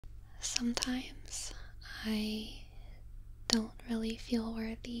Sometimes I don't really feel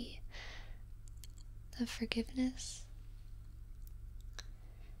worthy of forgiveness.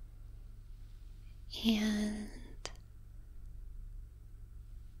 And,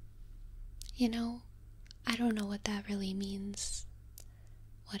 I don't know what that really means.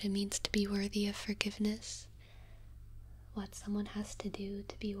 What it means to be worthy of forgiveness. What someone has to do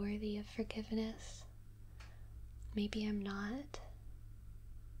to be worthy of forgiveness. Maybe I'm not.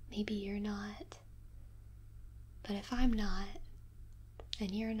 Maybe you're not. But if I'm not,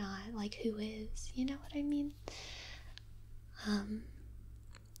 and you're not, like, who is? You know what I mean? And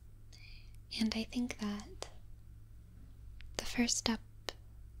I think that the first step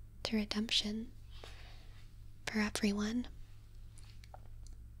to redemption for everyone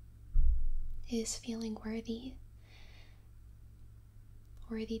is feeling worthy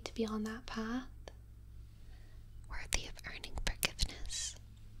to be on that path, worthy of earning forgiveness.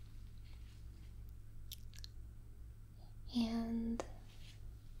 And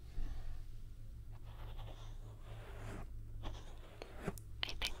I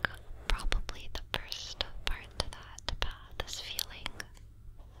think probably the first part to that path is feeling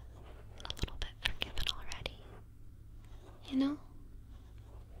a little bit forgiven already.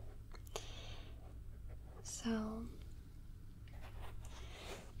 So,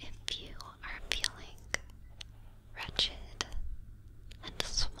 if you are feeling wretched and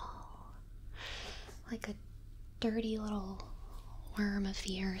small, like a dirty little worm of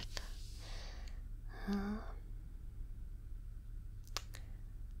the earth,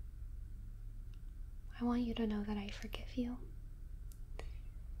 I want you to know that I forgive you.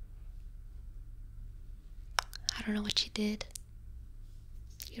 I don't know what you did.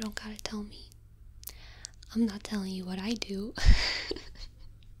 You don't gotta tell me. I'm not telling you what I do.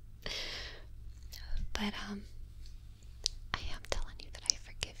 But, I am telling you that I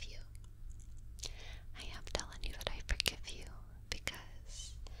forgive you. I am telling you that I forgive you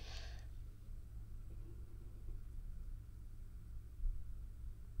because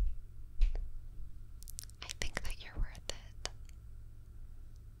I think that you're worth it.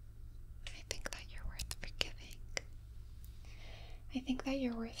 I think that you're worth forgiving. I think that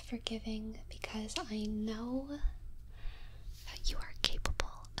you're worth forgiving because I know that you are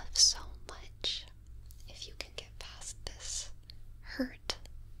capable of so much if you can get past this hurt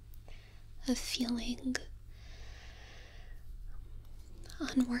of feeling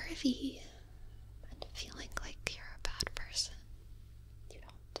unworthy and feeling like you're a bad person. You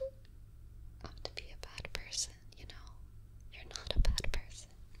don't have to be a bad person, You're not a bad person.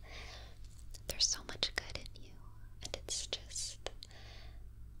 There's so much good in you, and it's just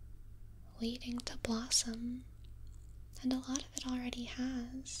waiting to blossom, and a lot of it already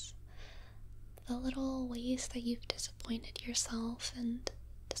has. The little ways that you've disappointed yourself and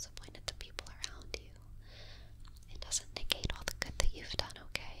disappointed the people around you, it doesn't negate all the good that you've done,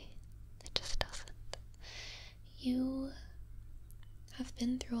 okay? It just doesn't. You have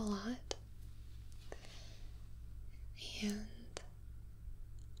been through a lot, and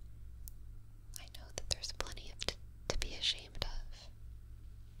I know that there's plenty to be ashamed of.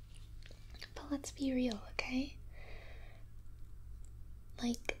 But let's be real, okay?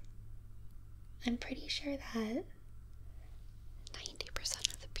 Like, I'm pretty sure that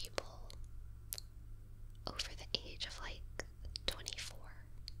 90% of the people over the age of 24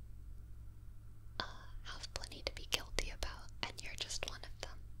 have plenty to be guilty about, and you're just one of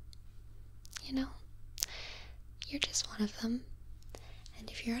them. You're just one of them. And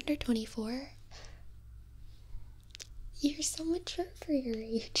if you're under 24, you're so mature for your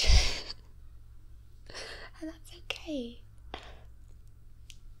age. And that's okay.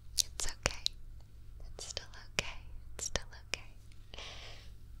 It's okay. It's still okay. It's still okay.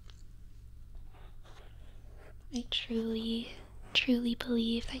 I truly, truly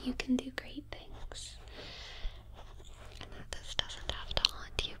believe that you can do great things. And that this doesn't have to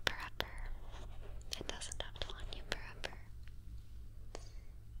haunt you forever. It doesn't have to haunt you forever.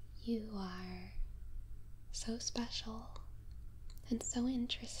 You are so special and so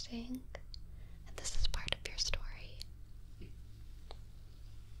interesting. And this is part of your story.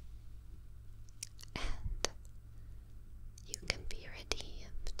 And you can be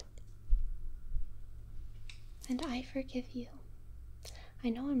redeemed. And I forgive you. I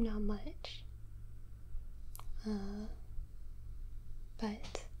know I'm not much.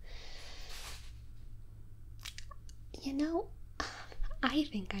 But I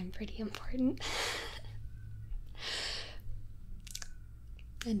think I'm pretty important.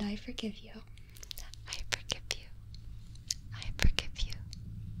 And I forgive you. I forgive you. I forgive you.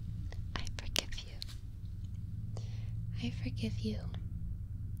 I forgive you. I forgive you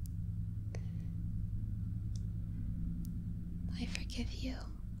forgive you,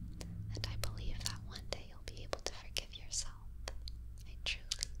 and I believe that one day you'll be able to forgive yourself. I truly,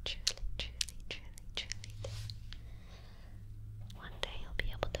 truly, truly, truly, truly do. One day you'll be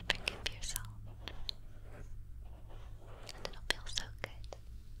able to forgive yourself, and it'll feel so good.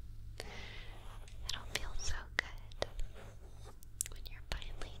 It'll feel so good when you're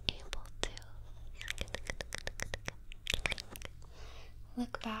finally able to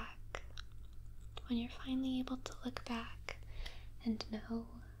look back. When you're finally able to look back and know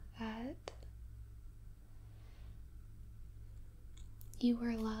that you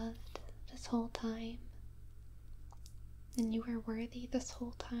were loved this whole time, and you were worthy this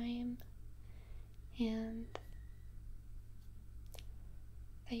whole time, and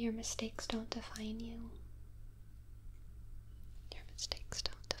that your mistakes don't define you. Your mistakes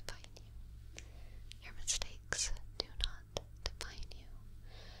don't define you. Your mistakes do not define you.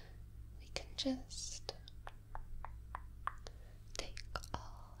 We can just take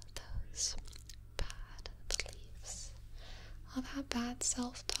all those bad beliefs, all that bad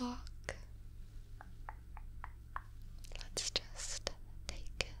self-talk. Let's just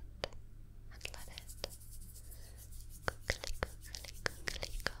take it and let it googly, googly,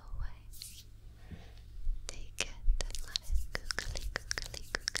 googly go away. Take it and let it googly, googly,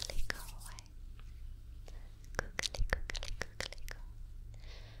 googly go away. Googly, googly, googly go.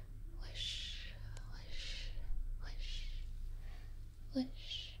 Wish, wish, wish, wish,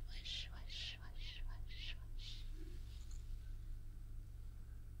 wish, wish, wish, wish, wish.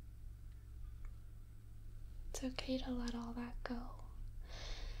 It's okay to let all that go.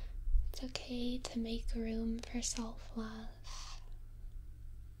 It's okay to make room for self-love.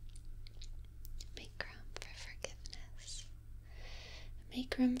 Make room for forgiveness.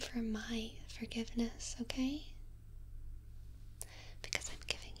 Make room for my forgiveness, okay? Because I'm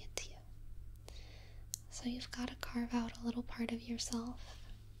giving it to you. So you've got to carve out a little part of yourself.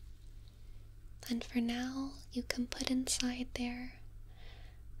 And for now, you can put inside there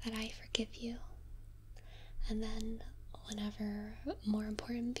that I forgive you. And then whenever more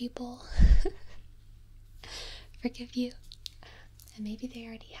important people forgive you, and maybe they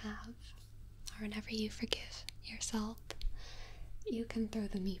already have, or whenever you forgive yourself, you can throw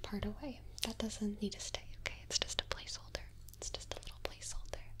the me part away. That doesn't need to stay, okay? It's just a placeholder. It's just a little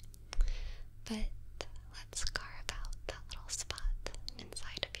placeholder. But let's carve out that little spot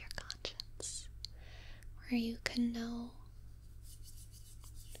inside of your conscience where you can know,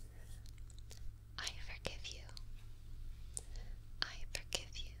 I forgive you. I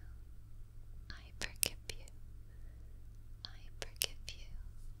forgive you. I forgive you. I forgive you.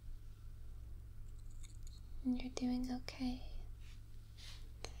 And you're doing okay.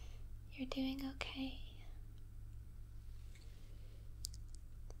 You're doing okay.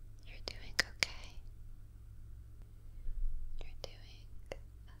 You're doing okay. You're doing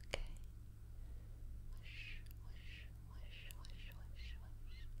okay. Wish, wish, wish, wish, wish,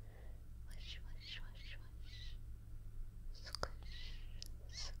 wish. Wish, wish, wish, wish. Squish,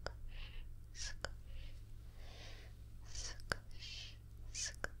 squish, squish. Squish,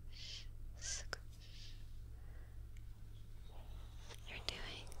 squish, squish. You're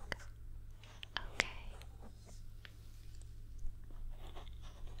doing okay.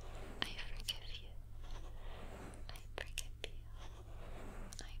 I forgive you. I forgive you.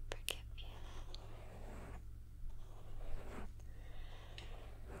 I forgive you.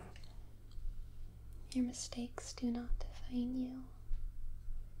 Your mistakes do not define you.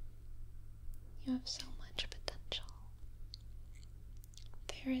 You have so much potential.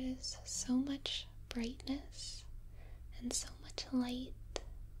 There is so much brightness and so much light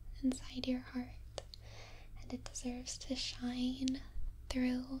inside your heart, and it deserves to shine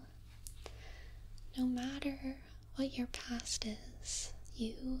through. No matter what your past is,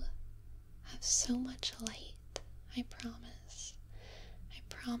 you have so much light. I promise. I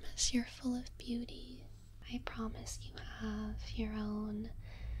promise you're full of beauty. I promise you have your own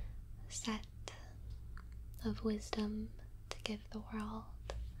set of wisdom to give the world.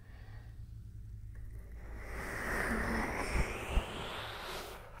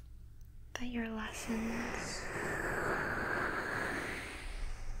 That your lessons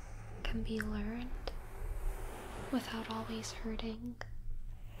can be learned without always hurting.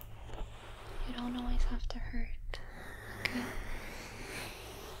 You don't always have to hurt, okay?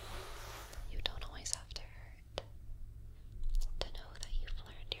 You don't always have to hurt to know that you've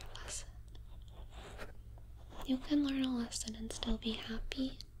learned your lesson. You can learn a lesson and still be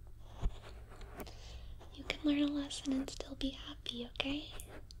happy. You can learn a lesson and still be happy, okay?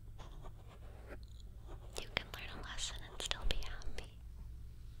 You can learn a lesson and still be happy.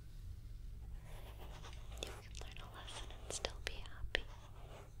 You can learn a lesson and still be happy.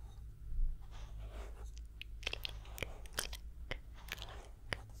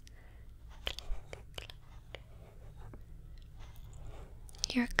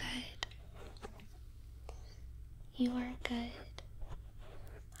 You're good. You are good.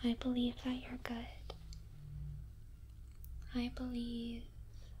 I believe that you're good. I believe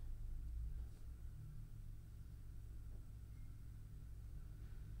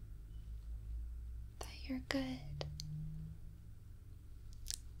that you're good.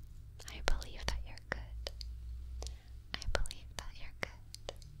 I believe that you're good. I believe that you're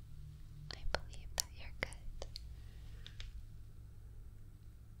good. I believe that you're good.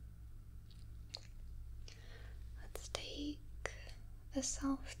 Let's take the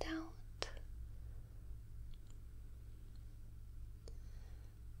self-doubt.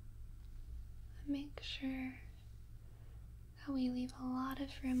 And make sure that we leave a lot of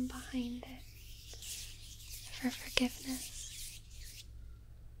room behind it for forgiveness.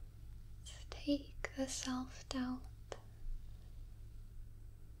 Let's take the self-doubt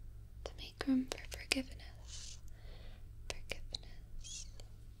to make room for forgiveness. Forgiveness.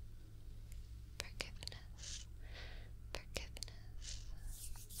 Forgiveness. Forgiveness.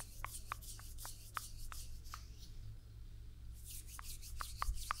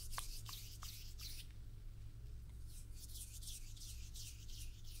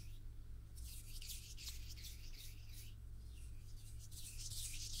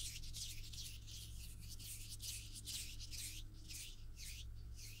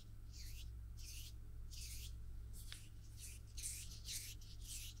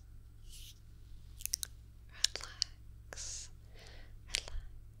 Relax,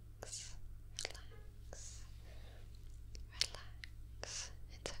 relax, relax, relax.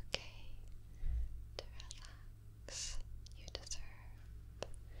 It's okay to relax. You deserve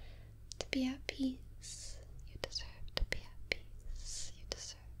to be at peace. You deserve to be at peace. You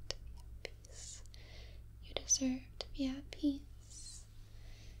deserve to be at peace.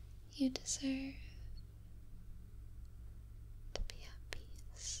 You deserve to be at peace. You deserve to be at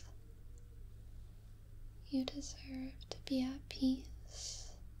peace. You deserve to be at peace.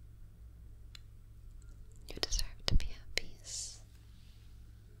 You deserve to be at peace.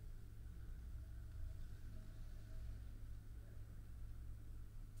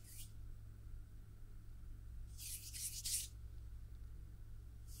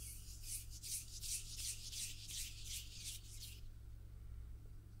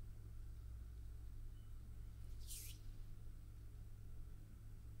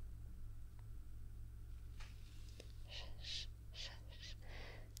 Shush, shush,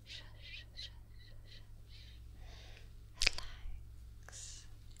 shush, shush, shush, shush. Relax,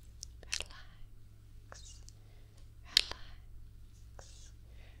 relax, relax,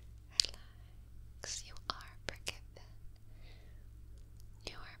 relax. You are forgiven.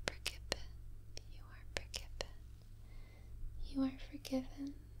 You are forgiven. You are forgiven. You are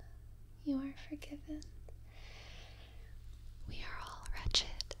forgiven. You are forgiven. We are all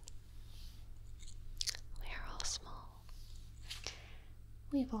wretched. We are all small.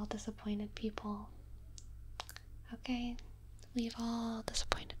 We've all disappointed people. Okay? We've all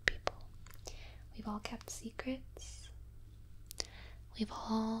disappointed people. We've all kept secrets. We've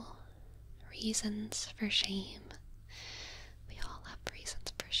all reasons for shame. We all have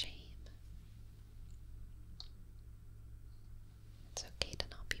reasons for shame. It's okay to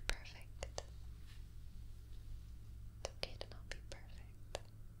not be perfect. It's okay to not be perfect.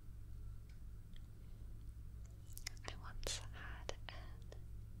 I once had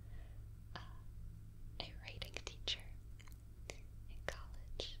a writing teacher in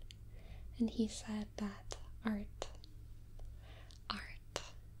college, and he said that art for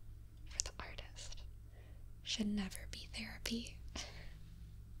the artist should never be therapy.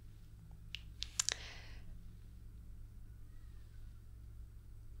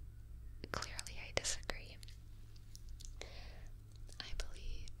 Clearly, I disagree. I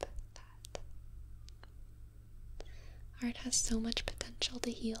believe that art has so much potential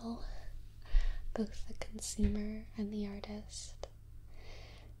to heal both the consumer and the artist.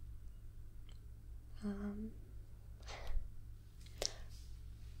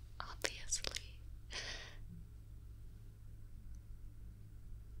 Obviously,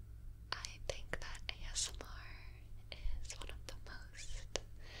 I think that ASMR is one of the most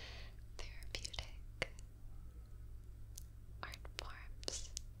therapeutic art forms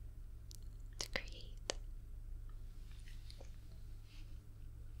to create,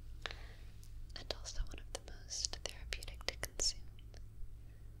 and also one of the most therapeutic to consume.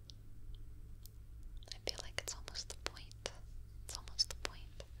 I feel like it's almost the point. It's almost the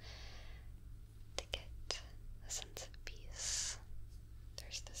point to get a sense of peace.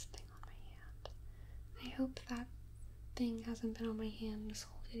 There's this thing on my hand. I hope that thing hasn't been on my hand this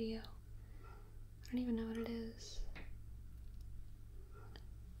whole video. I don't even know what it is.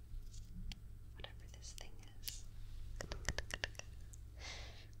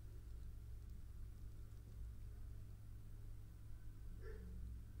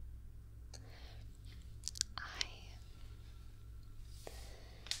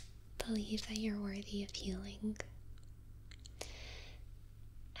 believe that you're worthy of healing.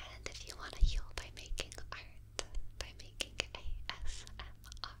 And if you want to heal by making art, by making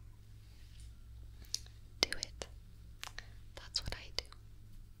ASMR, do it. That's what I do.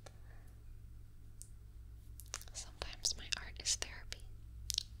 Sometimes my art is therapy.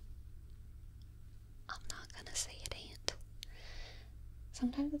 I'm not gonna say it ain't.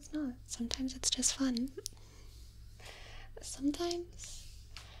 Sometimes it's not. Sometimes it's just fun. Sometimes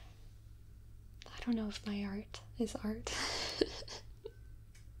I don't know if my art is art.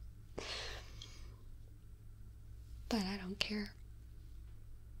 But I don't care.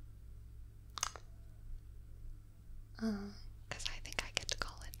 Because I think I get to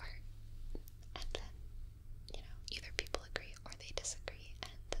call it art. And then, either people agree or they disagree.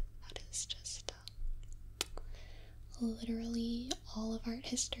 And that is just literally all of art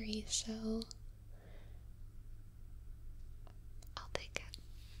history. So I'll take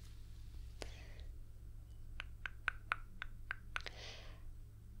it.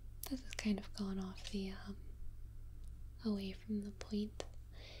 This has kind of gone off the, away from the point.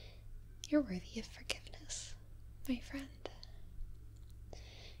 You're worthy of forgiveness, my friend.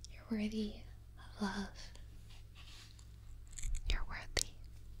 You're worthy of love. You're worthy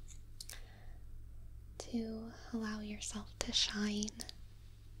to allow yourself to shine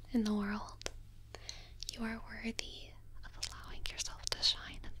in the world. You are worthy of allowing yourself to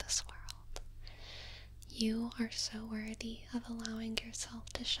shine in this world. You are so worthy of allowing yourself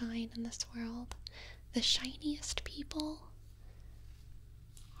to shine in this world. The shiniest people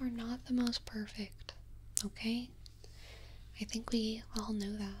are not the most perfect, okay? I think we all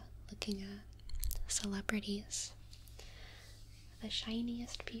know that looking at celebrities. The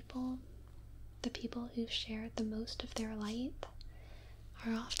shiniest people, the people who've shared the most of their light,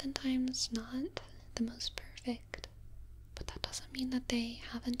 are oftentimes not the most perfect. But that doesn't mean that they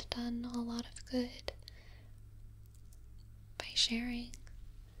haven't done a lot of good by sharing.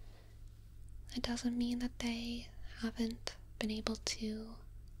 It doesn't mean that they haven't been able to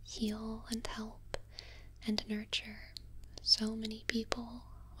heal and help and nurture so many people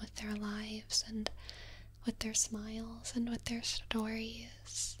with their lives and with their smiles and with their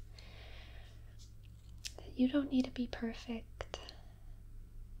stories. You don't need to be perfect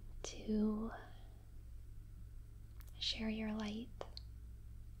to share your light.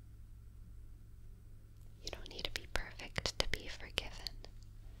 You don't need to be perfect to be forgiven.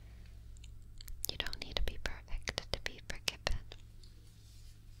 You don't need to be perfect to be forgiven.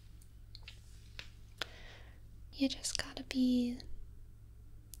 You just gotta be,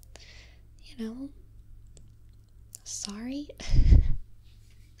 sorry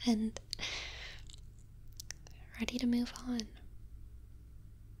and ready to move on.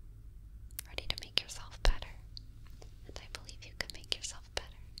 Ready to make yourself better. And I believe you can make yourself better.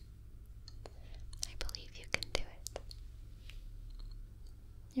 I believe you can do it.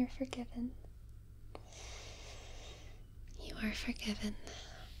 You're forgiven. You are forgiven.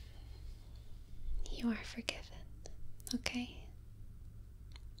 You are forgiven. Okay?